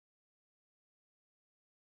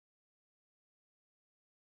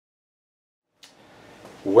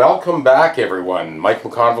Welcome back, everyone. Mike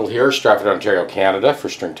McConville here, Stratford, Ontario, Canada for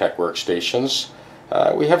String Tech Workstations.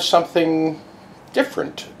 We have something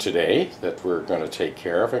different today that we're going to take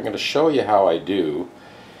care of. I'm going to show you how I do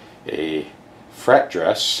a fret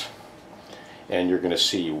dress, and you're going to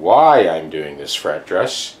see why I'm doing this fret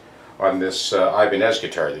dress on this Ibanez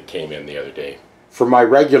guitar that came in the other day. For my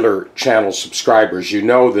regular channel subscribers, you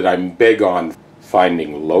know that I'm big on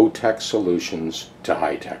finding low-tech solutions to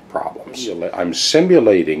high-tech problems. I'm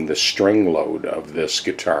simulating the string load of this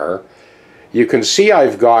guitar. You can see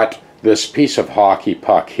I've got this piece of hockey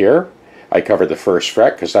puck here. I covered the first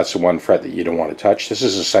fret because that's the one fret that you don't want to touch. This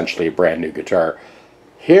is essentially a brand new guitar.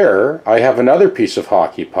 Here I have another piece of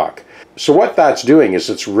hockey puck. So what that's doing is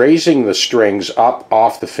it's raising the strings up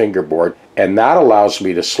off the fingerboard, and that allows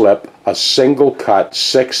me to slip a single cut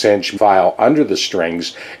 6-inch file under the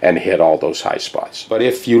strings and hit all those high spots. But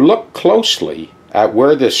if you look closely at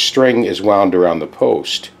where this string is wound around the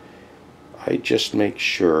post, I just make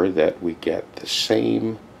sure that we get the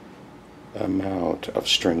same amount of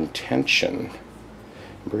string tension.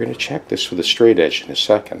 We're going to check this with a straight edge in a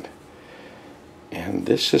second. And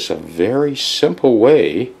this is a very simple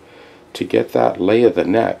way to get that lay of the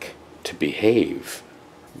neck to behave.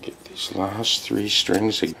 Get these last 3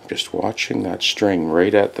 strings, just watching that string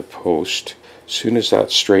right at the post. As soon as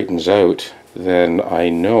that straightens out, then I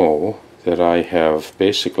know that I have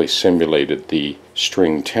basically simulated the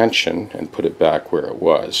string tension and put it back where it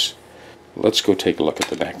was. Let's go take a look at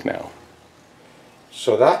the neck now.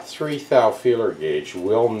 So that 3 thou feeler gauge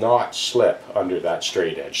will not slip under that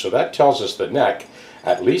straight edge. So that tells us the neck,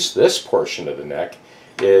 at least this portion of the neck,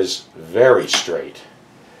 is very straight.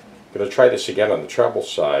 I'm going to try this again on the treble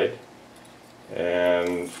side,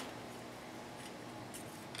 and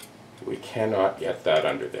we cannot get that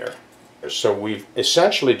under there. So we've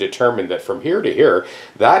essentially determined that from here to here,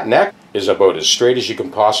 that neck is about as straight as you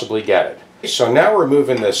can possibly get it. So now we're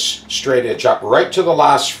moving this straight edge up right to the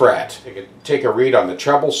last fret. Take a read on the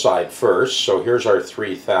treble side first. So here's our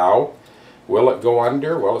 3 thou. Will it go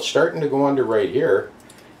under? Well, it's starting to go under right here.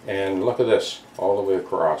 And look at this, all the way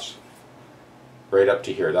across. Right up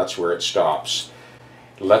to here, that's where it stops.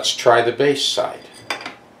 Let's try the bass side.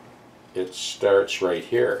 It starts right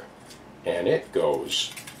here, and it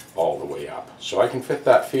goes all the way up. So I can fit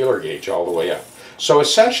that feeler gauge all the way up. So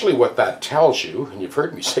essentially what that tells you, and you've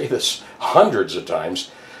heard me say this hundreds of times,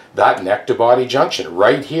 that neck to body junction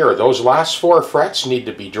right here, those last 4 frets need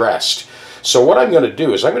to be dressed. So what I'm going to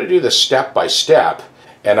do is I'm going to do this step by step,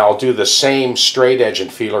 and I'll do the same straight edge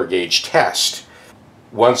and feeler gauge test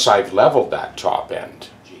once I've leveled that top end.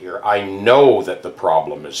 Here, I know that the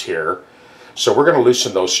problem is here, so we're going to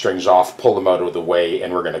loosen those strings off, pull them out of the way,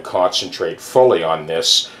 and we're going to concentrate fully on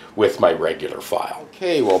this with my regular file.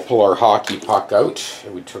 Okay, we'll pull our hockey puck out.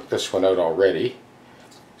 We took this one out already.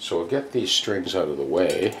 So we'll get these strings out of the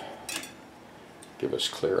way, give us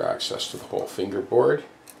clear access to the whole fingerboard.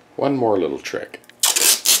 One more little trick.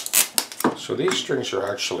 So these strings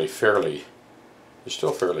are actually they're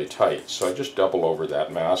still fairly tight, so I just double over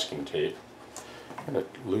that masking tape. I'm going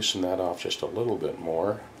to loosen that off just a little bit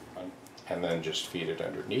more, and then just feed it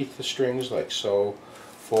underneath the strings like so,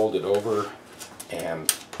 fold it over,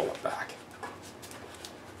 and pull it back.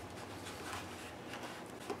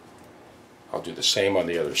 I'll do the same on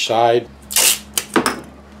the other side.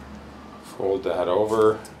 Fold that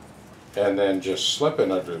over, and then just slip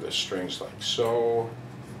it under the strings like so.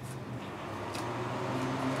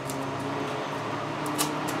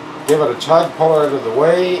 Give it a tug, pull it out of the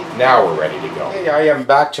way. Now we're ready to go. Okay, I am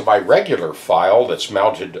back to my regular file that's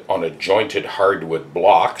mounted on a jointed hardwood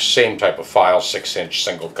block. Same type of file, 6-inch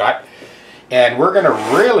single cut. And we're going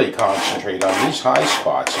to really concentrate on these high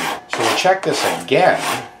spots. So we'll check this again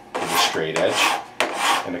with the straight edge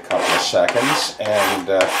in a couple of seconds and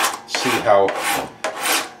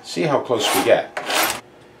see how close we get.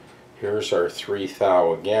 Here's our 3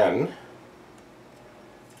 thou again.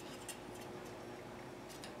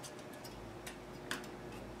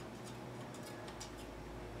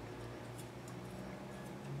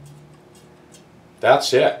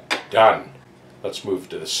 That's it. Done. Let's move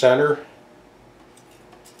to the center.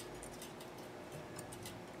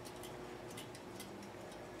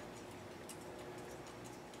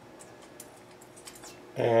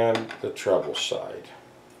 And the treble side.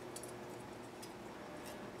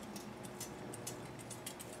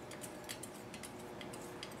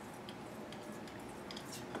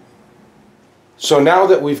 So now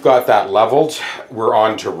that we've got that leveled, we're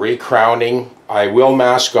on to recrowning. I will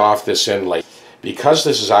mask off this inlay. Because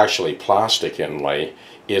this is actually plastic inlay,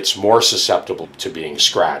 it's more susceptible to being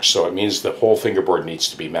scratched. So it means the whole fingerboard needs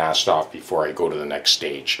to be masked off before I go to the next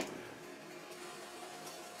stage.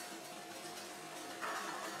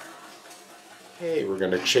 Okay, we're going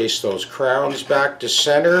to chase those crowns back to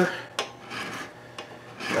center.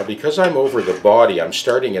 Now because I'm over the body, I'm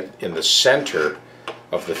starting in the center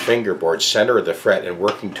of the fingerboard, center of the fret, and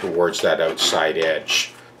working towards that outside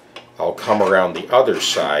edge. I'll come around the other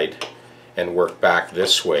side and work back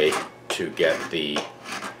this way to get the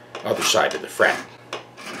other side of the fret.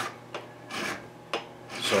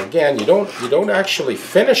 So again, you don't actually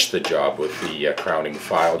finish the job with the crowning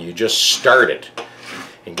file, you just start it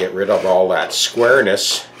and get rid of all that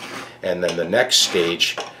squareness, and then the next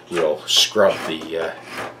stage you'll scrub the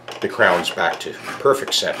crowns back to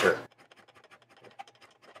perfect center.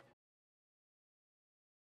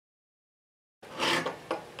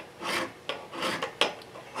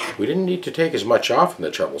 We didn't need to take as much off on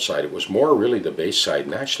the treble side, it was more really the bass side,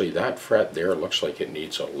 and actually that fret there looks like it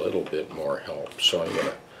needs a little bit more help, so I'm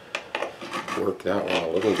going to work that one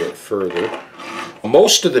a little bit further.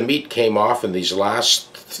 Most of the meat came off in these last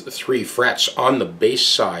three frets on the bass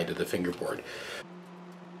side of the fingerboard.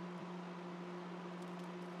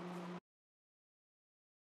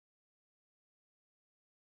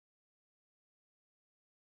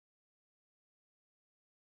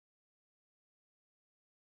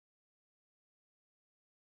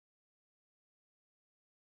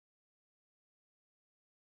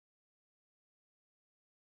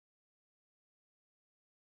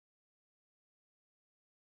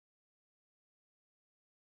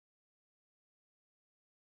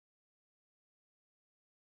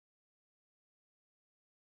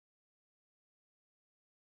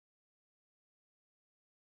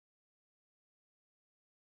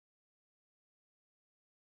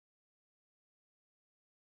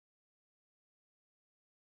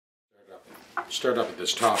 Start up at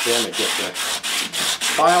this top end and get the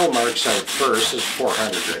file marks out first. This is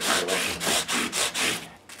 400 grit, by the way.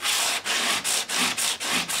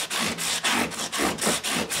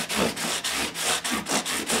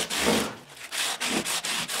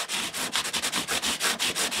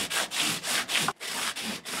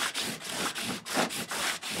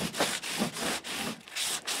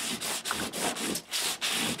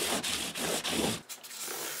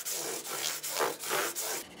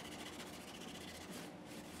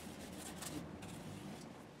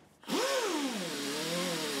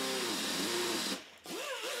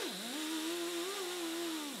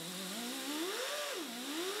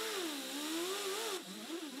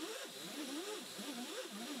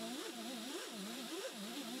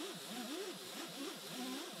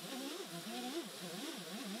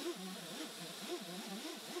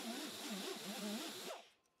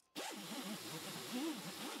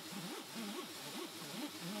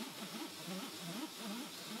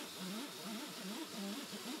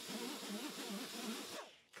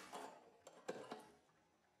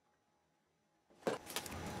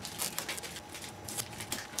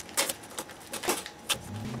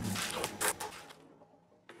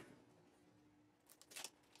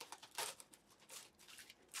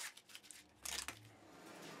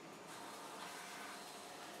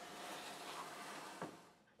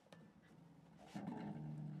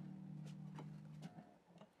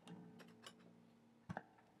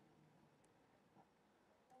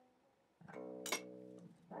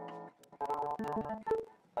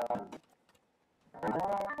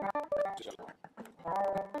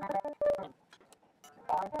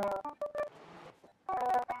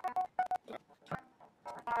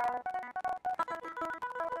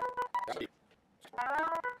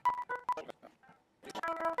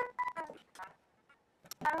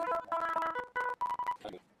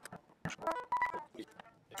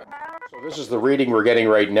 So this is the reading we're getting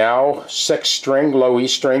right now. 6th string, low E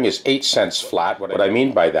string is 8 cents flat. What I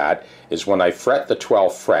mean by that is when I fret the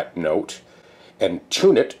 12th fret note and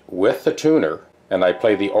tune it with the tuner, and I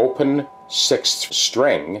play the open 6th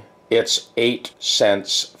string, it's 8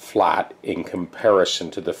 cents flat in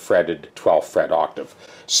comparison to the fretted 12th fret octave.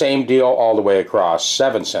 Same deal all the way across,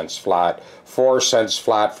 7 cents flat, 4 cents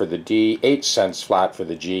flat for the D, 8 cents flat for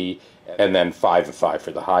the G, and then 5 and 5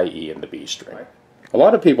 for the high E and the B string. A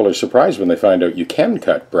lot of people are surprised when they find out you can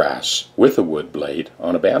cut brass with a wood blade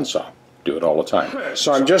on a bandsaw. Do it all the time.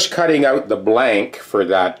 So I'm just cutting out the blank for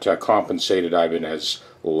that compensated Ibanez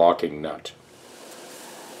locking nut.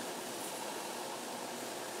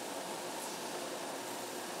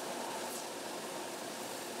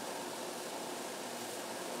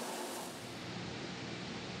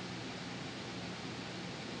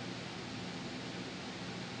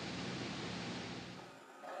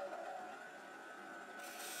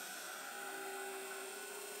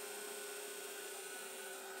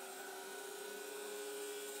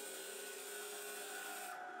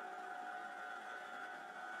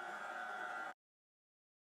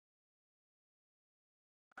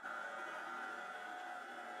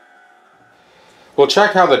 We'll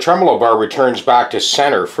check how the tremolo bar returns back to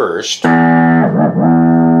center first.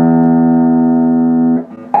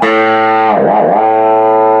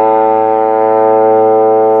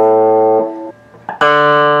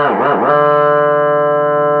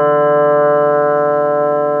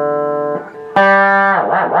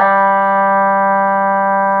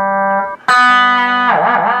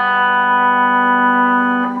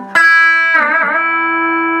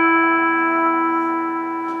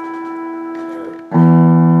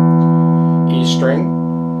 E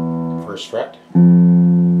string, first fret.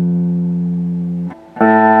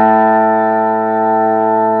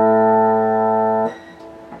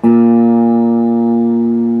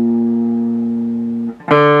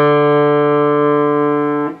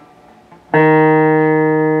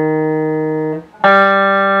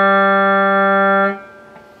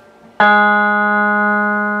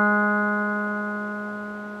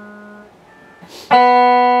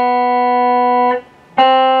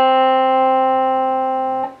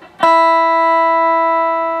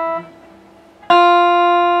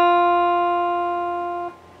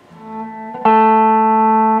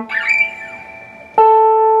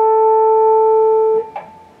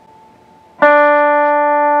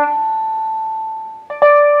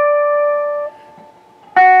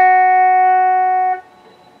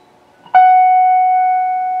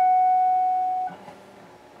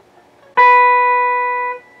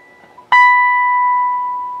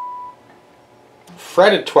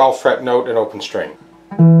 Fretted 12th fret note and open string.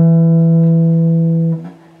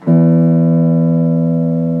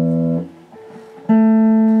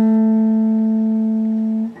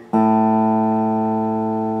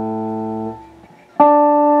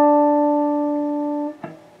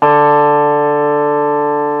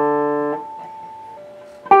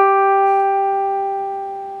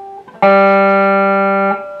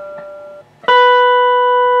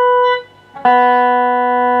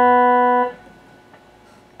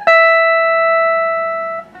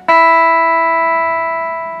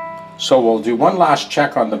 So we'll do one last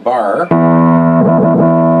check on the bar.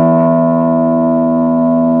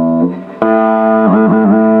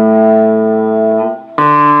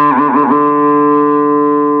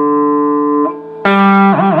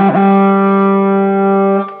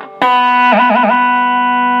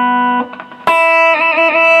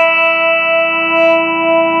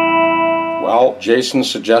 Well, Jason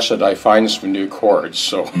suggested I find some new chords,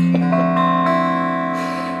 so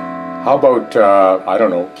how about, I don't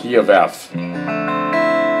know, key of F?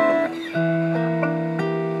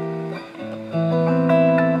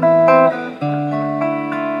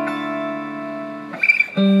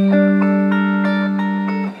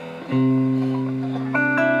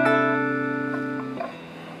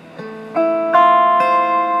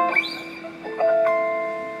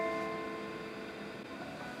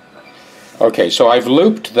 Okay, so I've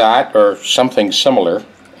looped that, or something similar,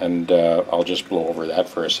 and I'll just blow over that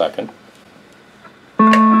for a second.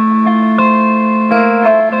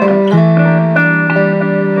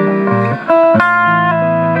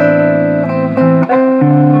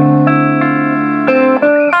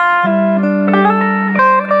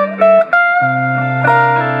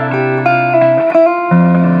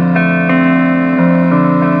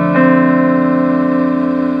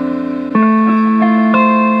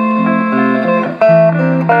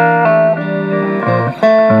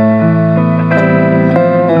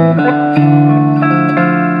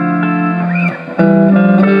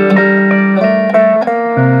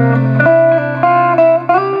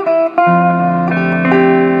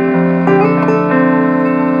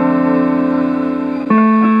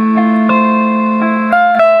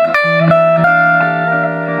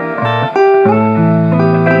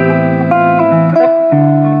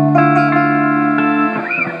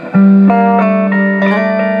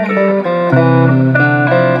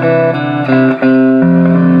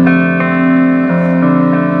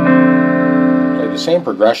 Same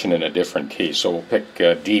progression in a different key, so we'll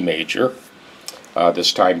pick D major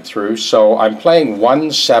this time through. So I'm playing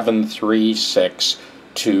 1, 7, 3, 6,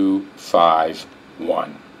 2, 5,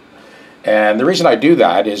 1. And the reason I do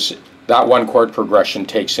that is that one chord progression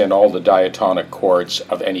takes in all the diatonic chords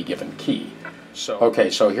of any given key. So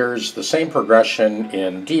okay, so here's the same progression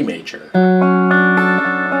in D major.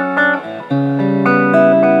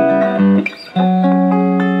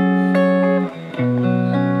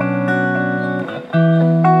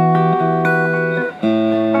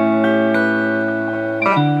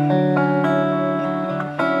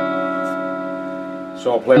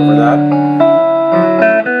 So I'll play over that.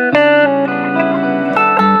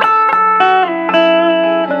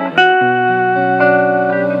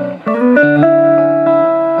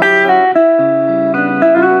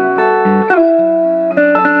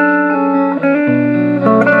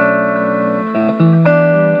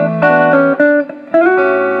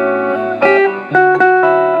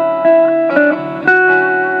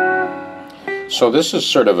 So this is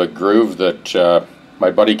sort of a groove that my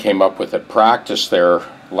buddy came up with at practice there,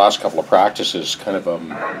 last couple of practices, kind of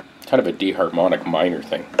a D harmonic minor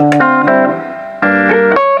thing.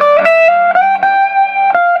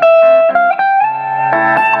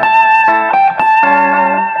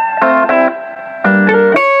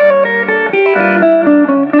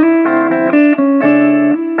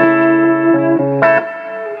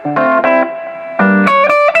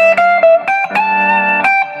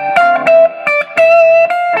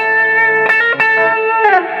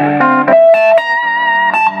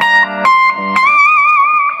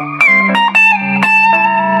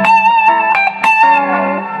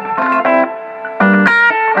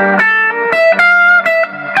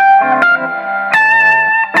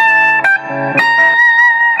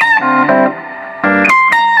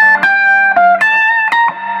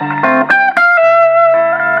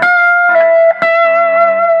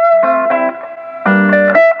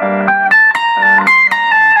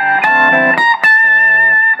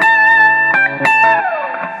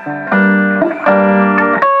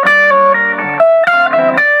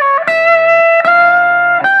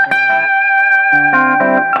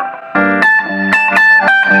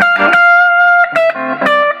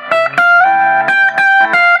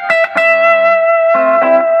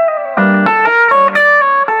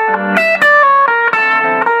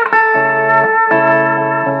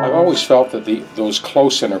 Felt that those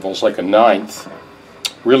close intervals, like a ninth,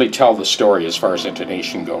 really tell the story as far as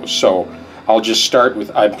intonation goes. So I'll just start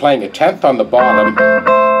with, I'm playing a tenth on the bottom,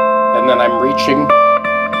 and then I'm reaching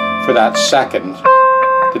for that second.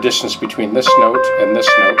 The distance between this note and this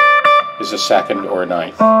note is a second or a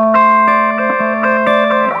ninth.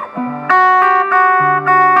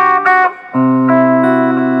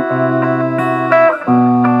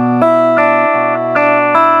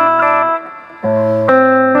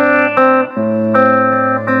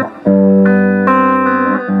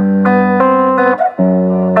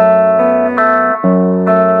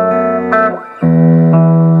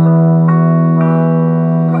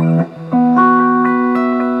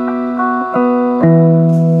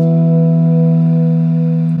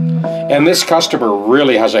 And this customer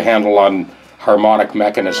really has a handle on harmonic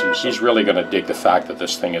mechanisms. He's really going to dig the fact that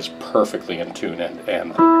this thing is perfectly in tune.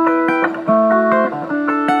 And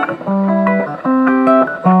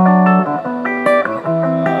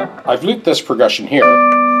I've looped this progression here,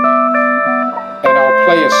 and I'll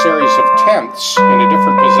play a series of tenths in a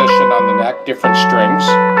different position on the neck, different strings,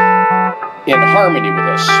 in harmony with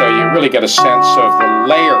this. So you really get a sense of the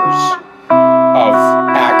layers of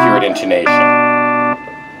accurate intonation.